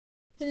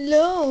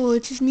Hello,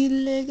 it is me,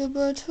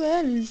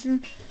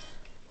 Legobert12.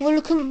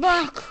 Welcome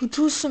back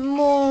to some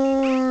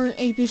more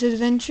Apis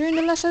Adventure. In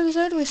the last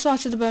episode we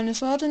started the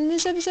bonus world, and in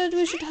this episode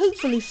we should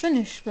hopefully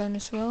finish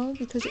bonus world,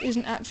 because it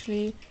isn't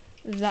actually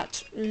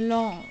that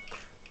long.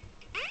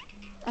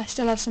 I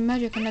still have some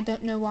magic and I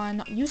don't know why I'm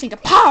not using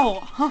it. Pow!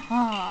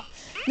 Haha!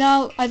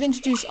 Now, I've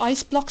introduced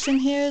ice blocks in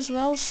here as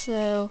well,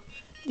 so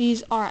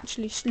these are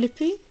actually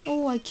slippy.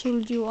 Oh, I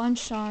killed you, I'm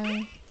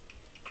sorry.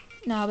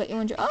 Now I bet you're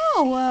wondering,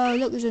 oh wow,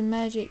 look, there's a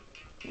magic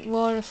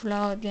water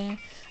flow up there.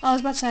 I was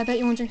about to say, I bet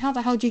you're wondering, how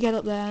the hell did you get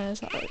up there? And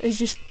it's like, it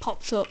just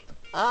pops up.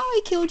 Oh, I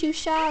killed you,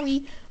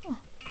 sorry. Oh.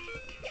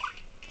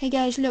 Hey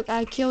guys, look,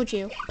 I killed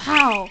you.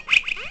 Pow!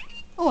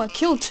 Oh, I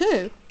killed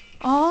two.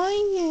 Oh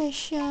yeah,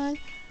 son.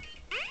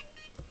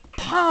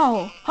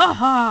 Pow! Ha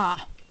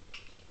ha!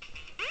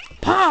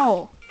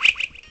 Pow!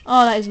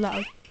 Oh, that is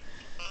loud.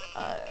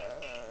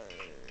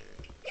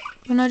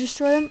 Can I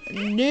destroy them?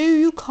 No,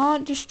 you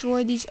can't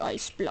destroy these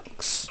ice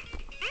blocks.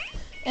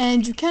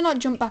 And you cannot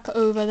jump back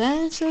over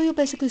there, so you're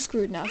basically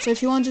screwed now. So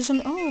if you want to do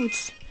something, oh,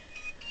 it's...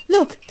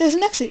 Look, there's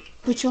an exit,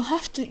 but you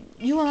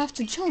will have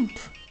to jump.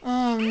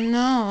 Oh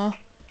no.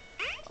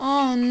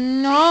 Oh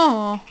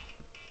no.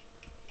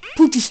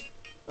 Put this...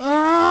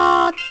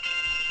 Ah!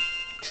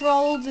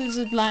 Troll, there's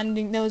a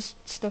landing, there was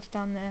stuff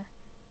down there.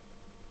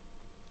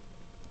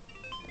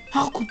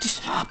 How could this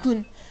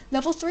happen?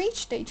 Level 3,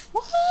 stage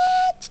what?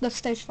 That's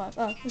stage 5.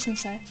 Oh, I was gonna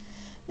say.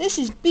 This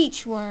is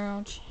Beach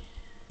World.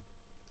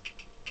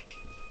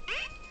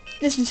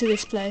 Listen to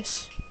this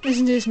place.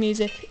 Listen to this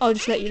music. I'll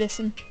just let you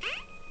listen.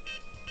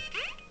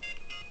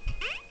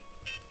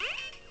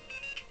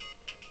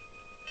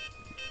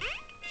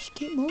 Just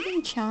keep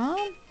moving,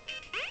 Charm.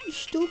 You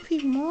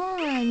stupid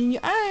moron.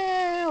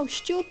 Ow!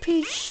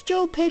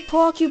 Stupid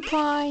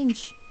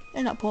porcupines.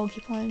 They're not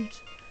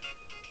porcupines.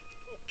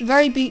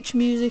 Very beach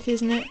music,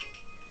 isn't it?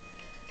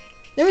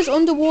 There is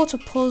underwater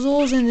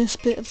puzzles in this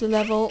bit of the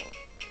level.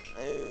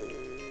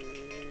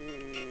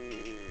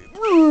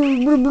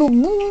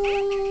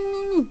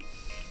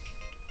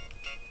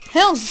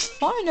 Hell's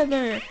fire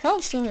there!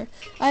 Hell's there!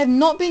 I have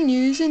not been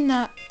using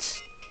that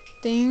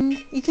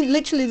thing. You can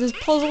literally, there's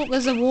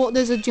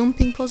a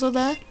jumping puzzle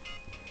there,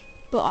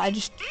 but I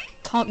just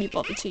can't be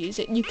bothered to use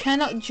it. You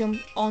cannot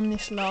jump on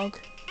this log.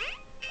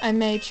 I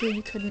made sure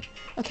you couldn't.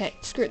 Okay,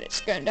 screw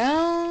this. Going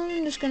down.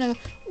 I'm just gonna.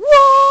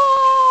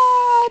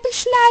 Whoa! I've been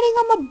sliding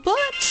on my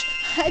butt.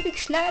 I've been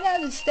sliding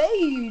out of the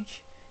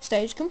stage.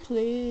 Stage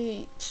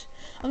complete.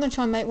 I'm gonna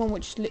try and make one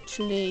which is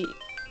literally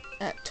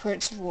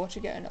torrents of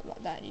water going up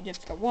like that. And you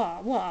just go wah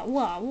wah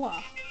wah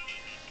wah.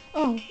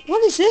 Oh,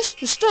 what is this?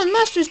 The Stun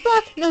Master is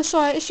back. No,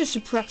 sorry, it's just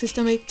a practice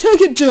dummy.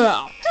 Take it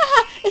down.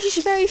 Haha! It is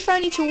very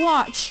funny to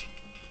watch.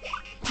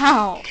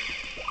 Pow!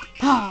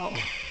 Pow!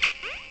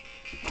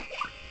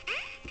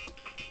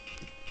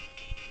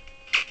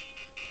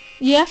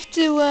 You have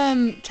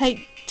to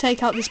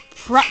take out this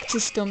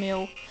practice dummy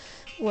or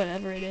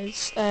whatever it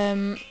is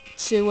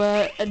to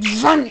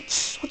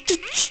advance. What the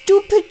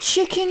stupid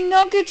chicken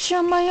nuggets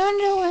on my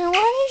underwear?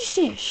 What is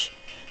this?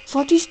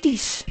 What is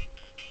this?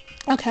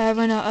 Okay, I've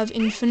run out of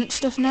infinite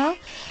stuff now.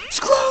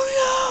 Screw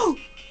you!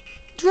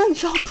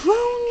 Drink your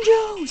prune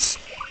juice!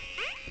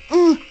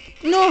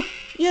 No!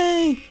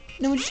 Yay!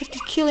 Now we just have to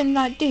kill him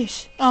like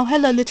this. Oh,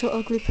 hello, little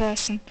ugly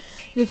person.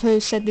 Who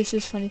said this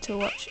is funny to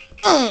watch.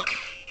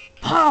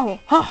 Pow!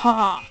 Ha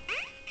ha!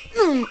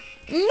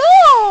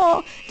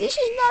 No! This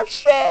is not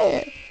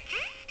fair!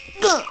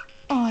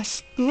 Oh,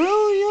 screw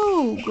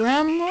you,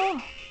 Grandma!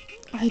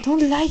 I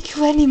don't like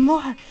you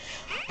anymore!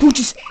 You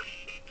just...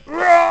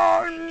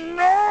 Oh,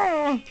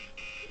 no!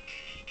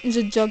 There's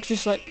a jug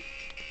just like...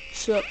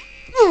 So...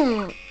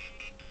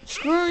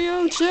 Screw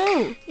you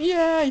too!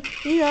 Yay!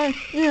 Yay!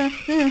 Yeah!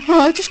 Yeah!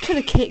 Oh, I just could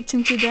have kicked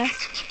him to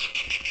death.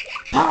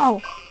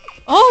 Pow!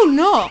 Oh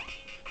no!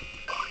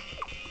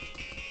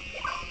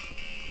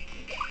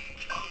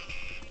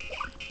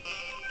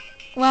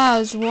 Wow,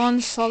 there's one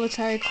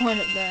solitary coin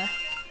up there.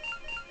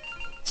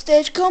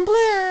 Stage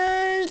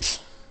complete!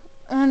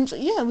 And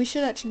yeah, we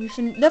should actually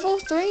be level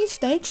 3,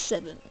 stage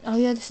 7. Oh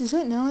yeah, this is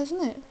it now,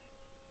 isn't it?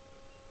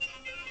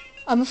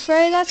 I'm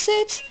afraid that's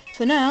it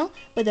for now,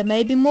 but there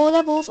may be more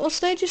levels or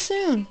stages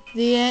soon.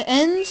 The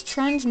ends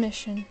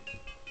transmission.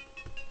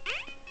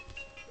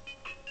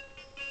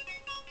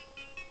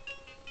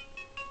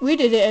 We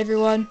did it,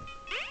 everyone.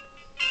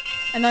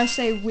 And I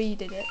say we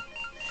did it.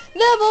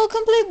 Level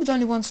complete with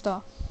only 1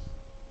 star.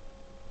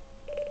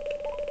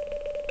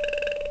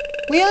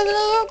 We have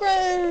another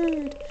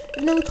upgrade!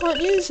 No, we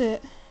can't use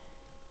it.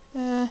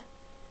 Let's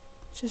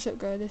just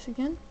upgrade this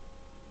again.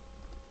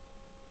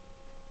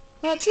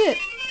 That's it.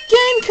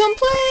 Game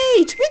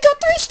complete! We got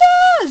 3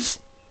 stars!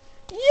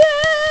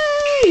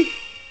 Yay!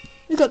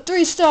 We got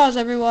 3 stars,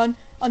 everyone,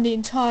 on the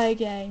entire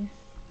game.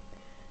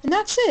 And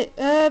that's it.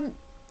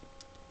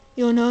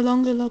 You're not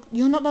logged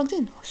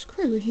in. Oh,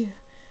 screw you.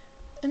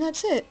 And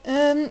that's it.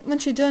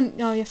 Once you're done,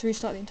 you have to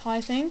restart the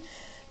entire thing.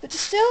 But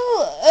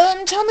still,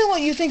 tell me what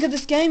you think of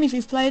this game if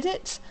you've played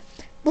it.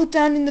 Put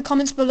down in the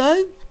comments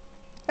below.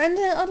 And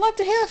I'd like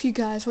to hear from you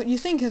guys what you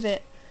think of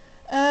it.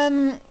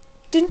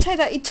 Didn't take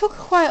that. It took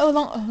quite a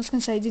long. I was going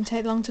to say it didn't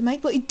take long to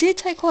make, but it did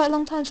take quite a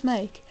long time to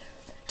make.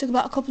 It took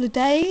about a couple of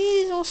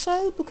days or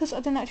so because I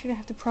didn't actually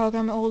have to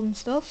program it all and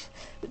stuff.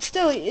 But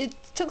still, it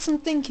took some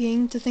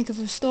thinking to think of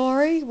a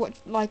story,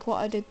 like what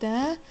I did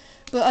there.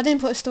 But I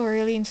didn't put a story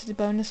really into the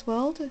bonus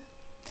world.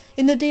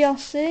 In the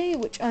DLC,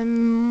 which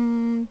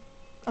I'm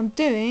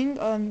doing,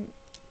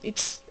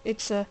 it's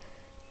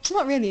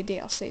not really a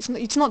DLC.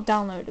 It's not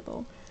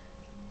downloadable.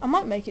 I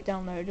might make it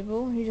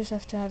downloadable. You just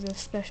have to have a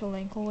special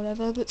link or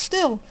whatever. But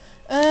still,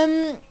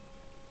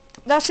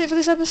 that's it for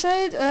this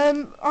episode.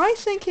 I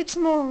think it's a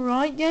more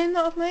right game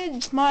that I've made.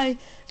 It's my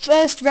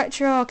first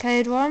retro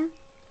arcade one.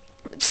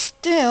 But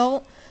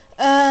still,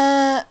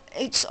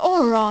 it's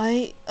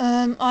alright.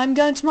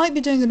 Might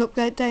be doing an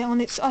update date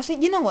on it. I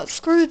think, you know what,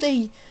 screw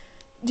the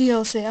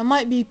DLC. I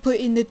might be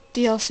putting the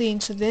DLC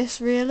into this,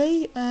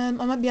 really. I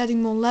might be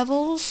adding more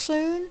levels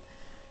soon.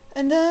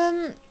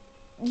 And,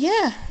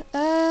 yeah,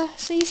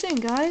 see you soon,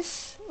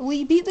 guys.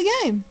 We beat the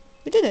game.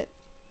 We did it.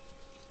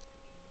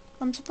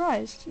 I'm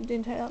surprised it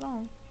didn't take that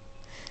long.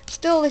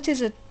 Still, it's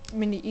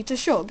a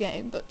short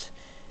game, but,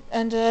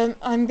 and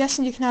I'm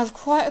guessing you can have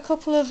quite a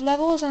couple of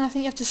levels, and I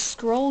think you have to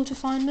scroll to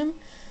find them.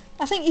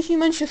 I think if you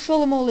manage to fill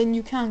them all in,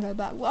 you can go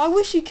back. Well, I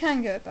wish you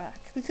can go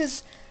back,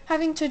 because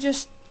having to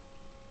just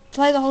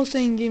play the whole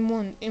thing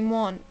in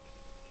one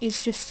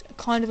is just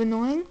kind of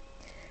annoying.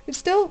 But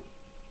still,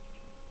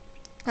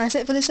 that's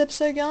it for this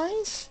episode,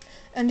 guys.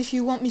 And if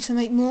you want me to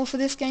make more for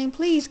this game,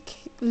 please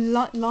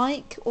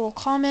like or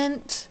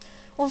comment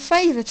or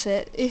favourite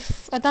it.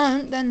 If I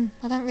don't, then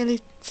I don't really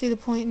see the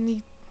point in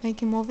me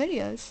making more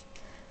videos.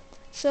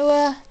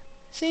 So,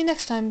 see you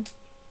next time.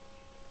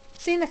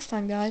 See you next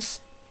time,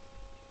 guys.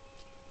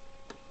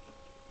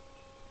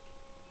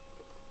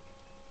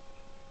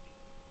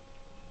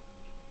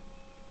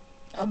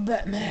 I'm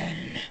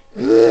Batman.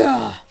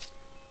 Ugh.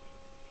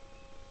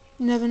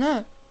 You never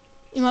know.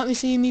 You might be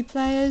seeing me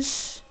play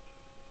as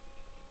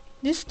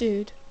this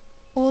dude.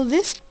 Or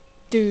this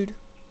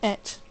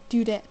dudette.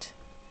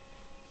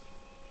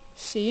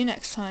 See you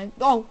next time.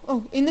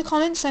 Oh, in the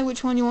comments say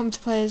which one you want me to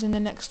play as in the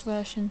next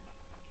version.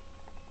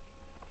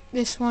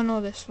 This one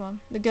or this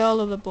one. The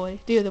girl or the boy.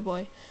 The other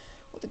boy.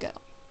 Or the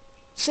girl.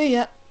 See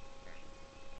ya.